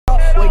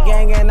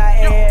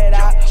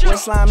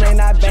slime and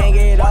I bang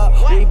it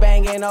up. We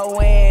banging a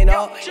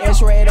window.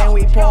 It's red and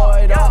we pour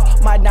it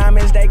up. My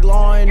diamonds, they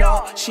glowing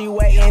up. She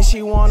waiting,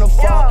 she wanna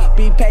fuck.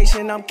 Be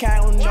patient, I'm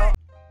counting up.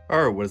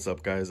 Alright, what is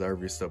up guys?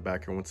 RepDog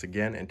back here once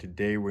again, and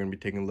today we're going to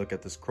be taking a look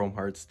at this Chrome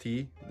Hearts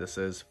tee. This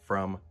is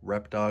from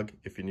RepDog.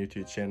 If you're new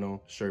to the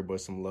channel, show your boy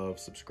some love,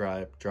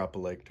 subscribe, drop a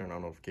like, turn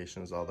on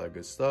notifications, all that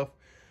good stuff.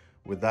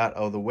 With that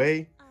out of the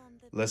way,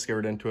 let's get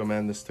right into it,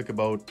 man. This took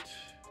about,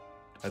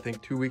 I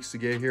think, 2 weeks to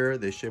get here.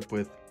 They ship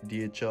with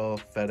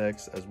DHL,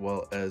 FedEx, as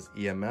well as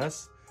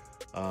EMS.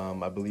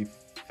 I believe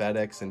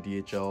FedEx and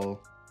DHL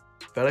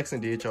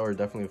are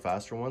definitely the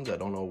faster ones. I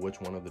don't know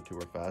which one of the two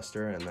are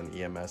faster, and then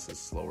EMS is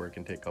slower. It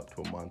can take up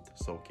to a month,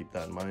 so keep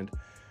that in mind.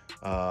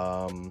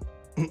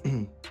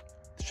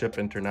 Ship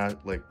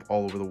internet, like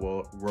all over the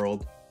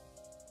world,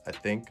 I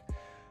think,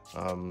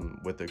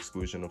 with the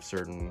exclusion of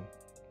certain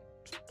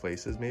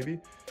places maybe.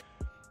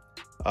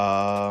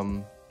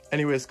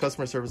 Anyways,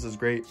 customer service is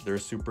great. They're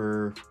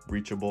super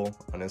reachable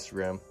on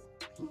Instagram.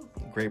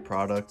 Great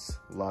products,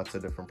 lots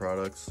of different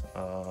products.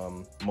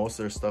 Most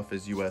of their stuff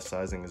is US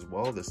sizing as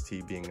well, this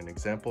tee being an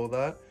example of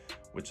that,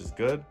 which is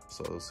good.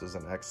 So this is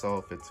an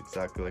XL, fits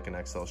exactly like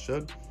an XL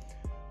should.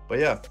 But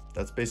yeah,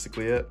 that's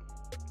basically it.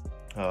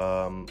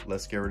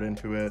 Let's get right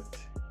into it.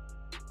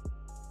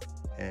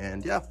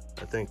 And yeah,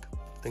 I think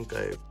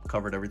I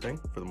covered everything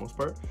for the most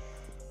part.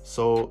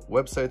 So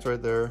website's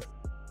right there,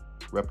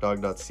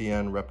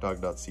 repdog.cn,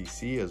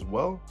 repdog.cc as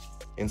well.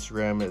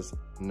 Instagram is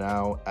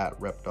now at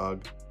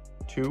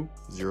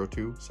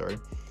repdog202, sorry.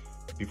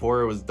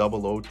 Before it was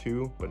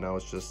 002, but now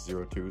it's just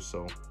 02,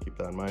 so keep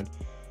that in mind.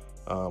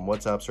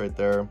 WhatsApp's right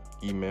there,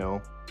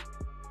 email,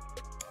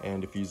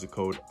 and if you use the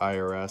code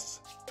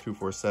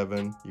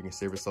IRS247, you can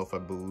save yourself, I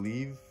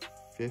believe,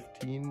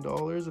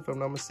 $15 if I'm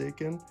not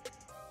mistaken.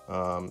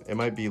 It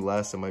might be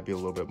less, it might be a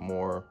little bit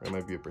more, it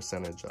might be a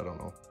percentage, I don't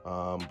know.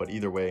 But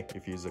either way,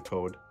 if you use the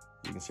code,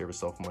 you can save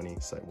yourself money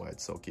site-wide,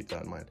 so keep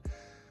that in mind.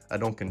 I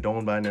don't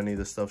condone buying any of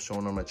this stuff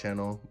shown on my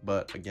channel,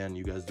 but again,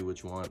 you guys do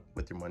what you want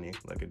with your money,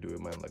 like I do with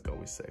mine, like I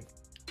always say.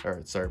 All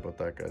right, sorry about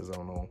that, guys. I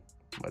don't know,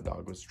 my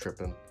dog was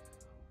tripping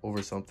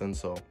over something,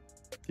 so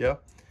yeah.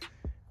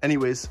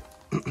 Anyways,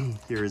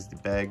 here is the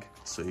bag.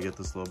 So you get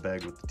this little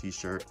bag with the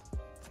t-shirt.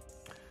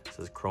 It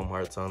says Chrome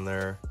Hearts on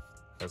there.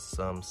 Has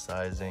some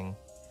sizing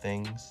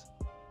things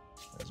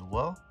as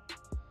well.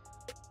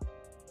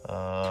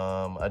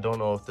 I don't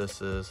know if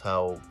this is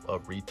how a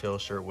retail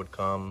shirt would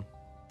come.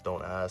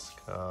 Don't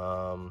ask.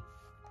 I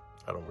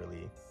don't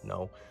really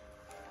know,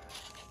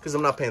 because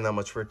I'm not paying that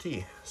much for a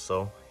tee.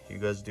 So you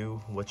guys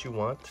do what you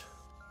want.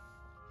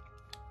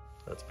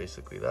 That's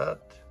basically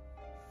that.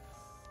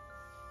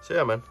 So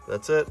yeah, man,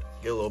 that's it.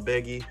 Get a little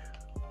baggie,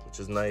 which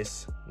is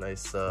nice.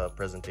 Nice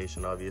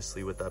presentation,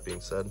 obviously. With that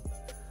being said,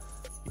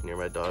 you can hear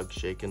my dog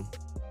shaking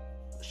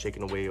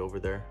away over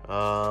there.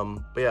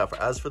 But yeah,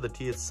 as for the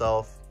tee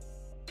itself,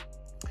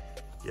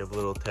 you have a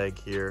little tag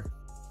here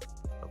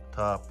up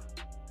top,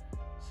 so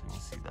you can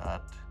see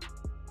that.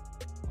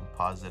 You can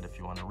pause it if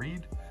you want to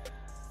read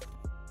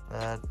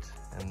that,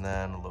 and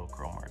then a little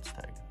Chrome Hearts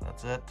tag.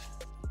 That's it.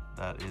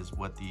 That is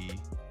what the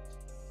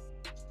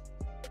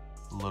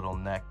little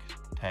neck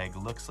tag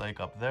looks like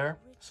up there.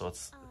 So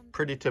it's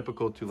pretty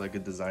typical to like a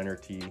designer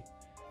tee.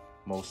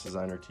 Most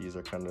designer tees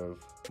are kind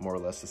of more or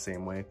less the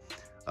same way.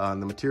 The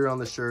material on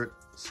the shirt,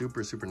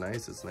 super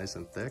nice. It's nice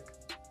and thick,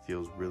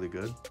 feels really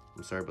good.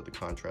 I'm sorry about the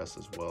contrast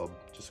as well,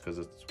 just because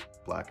it's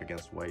black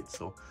against white.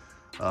 So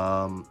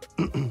but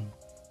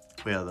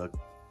yeah, the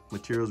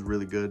material is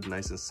really good,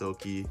 nice and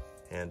silky,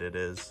 and it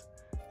is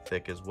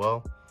thick as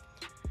well.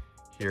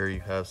 Here you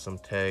have some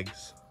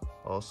tags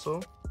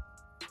also.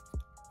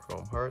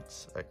 Chrome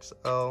Hearts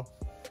XL.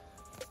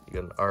 You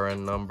got an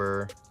RN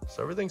number,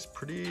 so everything's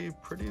pretty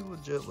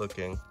legit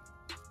looking.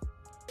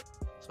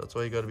 So that's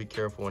why you got to be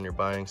careful when you're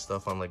buying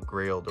stuff on like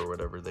Grailed or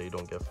whatever, that you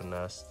don't get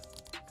finessed,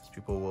 because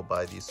people will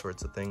buy these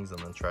sorts of things and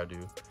then try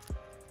to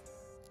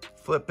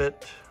flip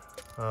it.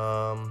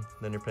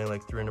 Then you're paying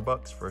like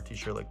 $300 for a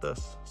t-shirt like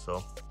this.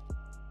 So,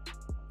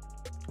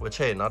 which,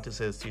 hey, not to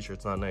say this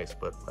t-shirt's not nice,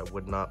 but I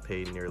would not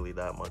pay nearly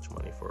that much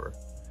money for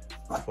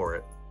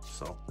it.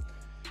 So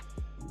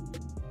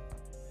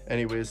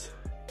anyways,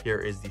 here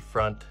is the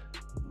front.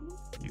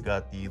 You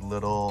got the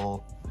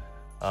little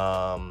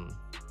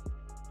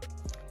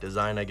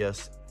design, I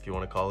guess, if you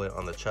want to call it,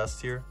 on the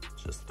chest here.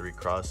 It's just 3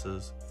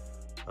 crosses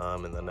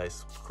in the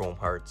nice Chrome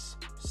Hearts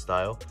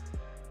style.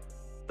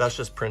 That's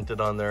just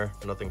printed on there,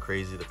 nothing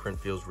crazy. The print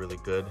feels really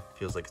good.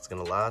 Feels like it's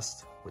gonna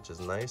last, which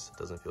is nice. It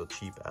doesn't feel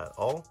cheap at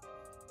all.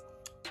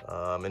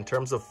 In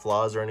terms of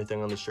flaws or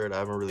anything on the shirt, I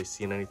haven't really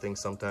seen anything.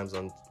 Sometimes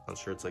on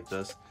shirts like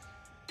this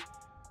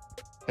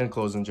and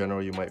clothes in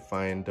general, you might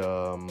find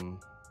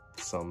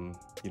some,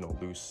 you know,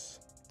 loose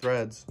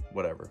threads,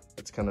 whatever.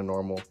 It's kind of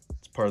normal.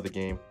 It's part of the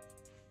game.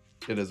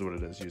 It is what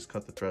it is. You just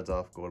cut the threads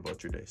off, go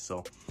about your day.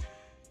 So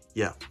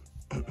yeah,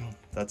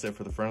 that's it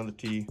for the front of the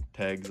tee,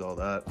 tags, all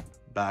that.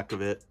 Back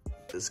of it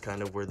is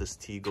kind of where this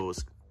tee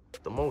goes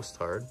the most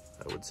hard,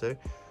 I would say.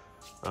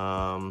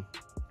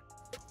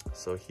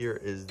 So here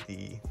is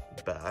the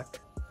back.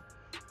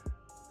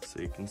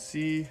 So you can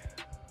see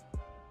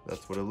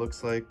that's what it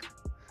looks like.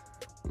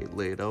 Let me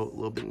lay it out a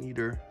little bit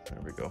neater.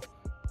 There we go.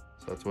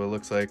 So that's what it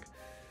looks like.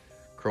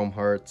 Chrome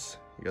hearts.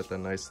 You got that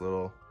nice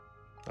little,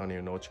 I don't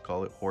even know what you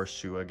call it,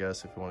 horseshoe, I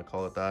guess, if you want to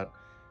call it that.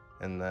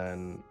 And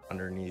then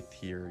underneath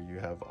here, you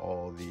have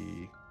all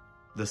the,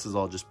 this is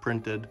all just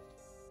printed.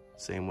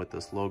 Same with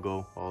this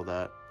logo, all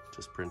that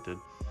just printed.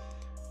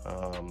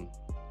 And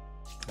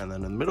then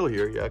in the middle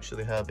here, you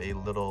actually have a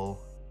little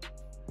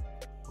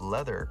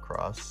leather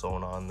cross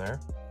sewn on there.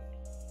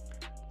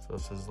 So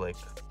this is like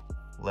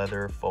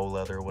leather, faux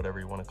leather, whatever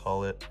you want to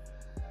call it.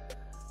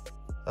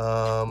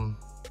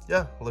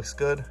 Yeah, looks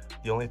good.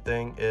 The only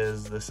thing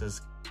is this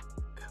is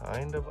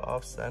kind of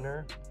off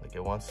center. Like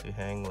it wants to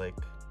hang like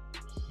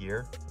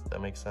here, if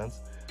that makes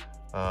sense.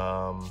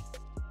 I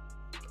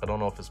don't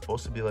know if it's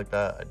supposed to be like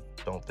that.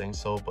 I don't think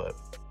so, but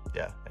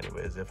yeah,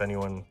 anyways, if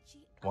anyone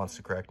wants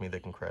to correct me, they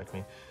can correct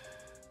me.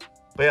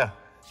 But yeah,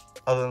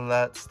 other than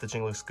that,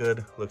 stitching looks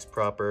good, looks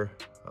proper.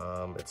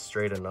 It's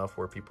straight enough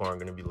where people aren't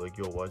going to be like,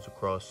 yo, why's the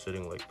cross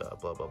sitting like that,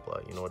 blah blah blah,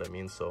 you know what I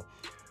mean? So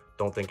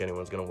don't think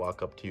anyone's going to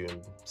walk up to you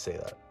and say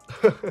that.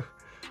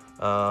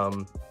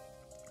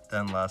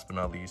 Then last but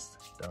not least,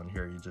 down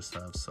here you just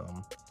have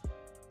some,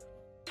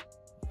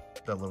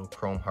 that little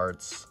Chrome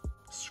Hearts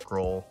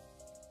scroll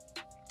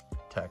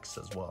text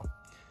as well.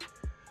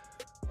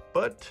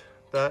 But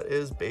that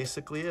is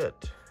basically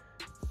it.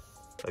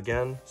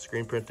 Again,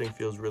 screen printing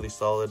feels really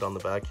solid on the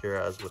back here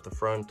as with the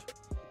front.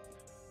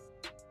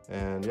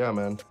 And yeah,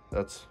 man,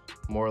 that's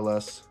more or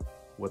less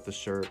what the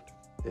shirt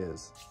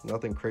is.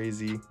 Nothing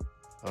crazy.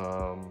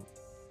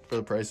 For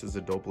the price, it's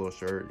a dope little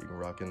shirt. You can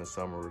rock in the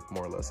summer with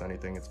more or less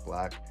anything. It's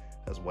black,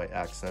 has white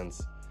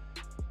accents.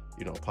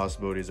 You know,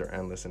 possibilities are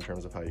endless in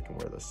terms of how you can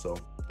wear this. So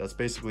that's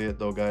basically it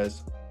though,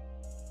 guys.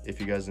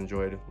 If you guys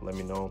enjoyed, let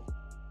me know.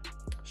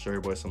 Show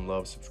your boy some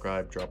love,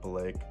 subscribe, drop a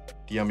like,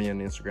 DM me on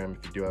Instagram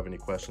if you do have any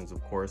questions,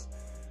 of course.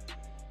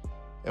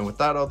 And with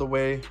that out of the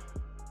way,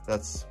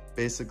 that's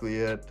basically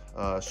it.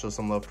 Show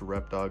some love to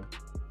RepDog.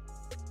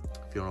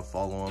 If you want to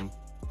follow them,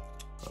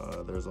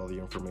 there's all the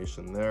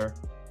information there.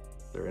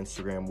 Their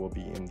Instagram will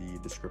be in the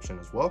description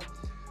as well,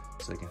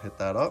 so you can hit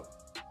that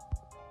up.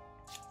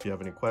 If you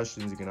have any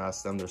questions, you can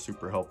ask them. They're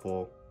super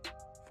helpful,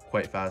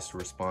 quite fast to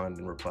respond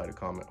and reply to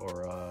comment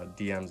or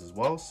DMs as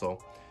well. So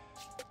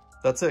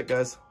that's it,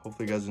 guys.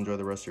 Hopefully you guys enjoy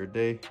the rest of your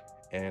day,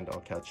 and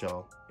I'll catch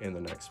y'all in the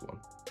next one.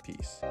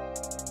 Peace.